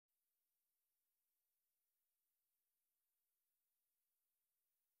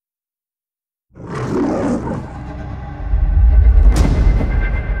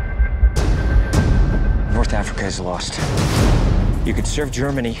America is lost. You could serve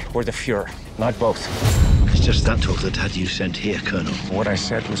Germany or the Fuhrer, not both. It's just that talk that had you sent here, Colonel. What I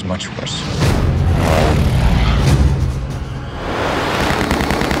said was much worse.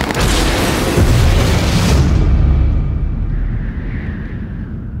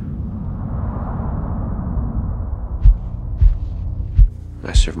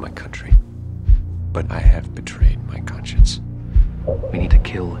 I serve my country, but I have betrayed my conscience. We need to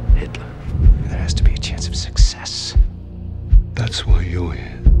kill Hitler. There has to be a chance of success. That's why you're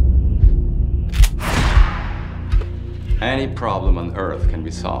here. Any problem on Earth can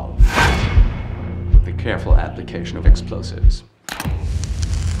be solved with the careful application of explosives.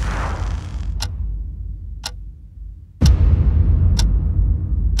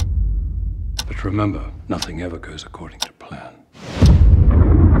 But remember, nothing ever goes according to plan.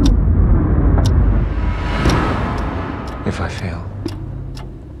 If I fail,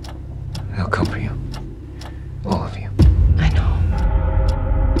 they'll come for you. All of you. I know.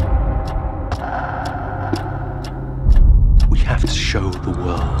 We have to show the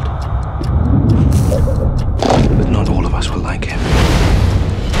world that not all of us will like him.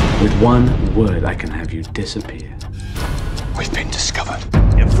 With one word, I can have you disappear. We've been discovered.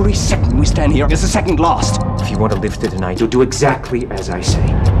 Every second we stand here is a second lost. If you want to live through the night, you'll do exactly as I say.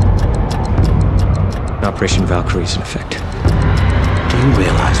 Operation Valkyrie is in effect. Do you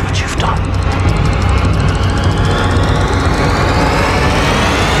realize what you've done?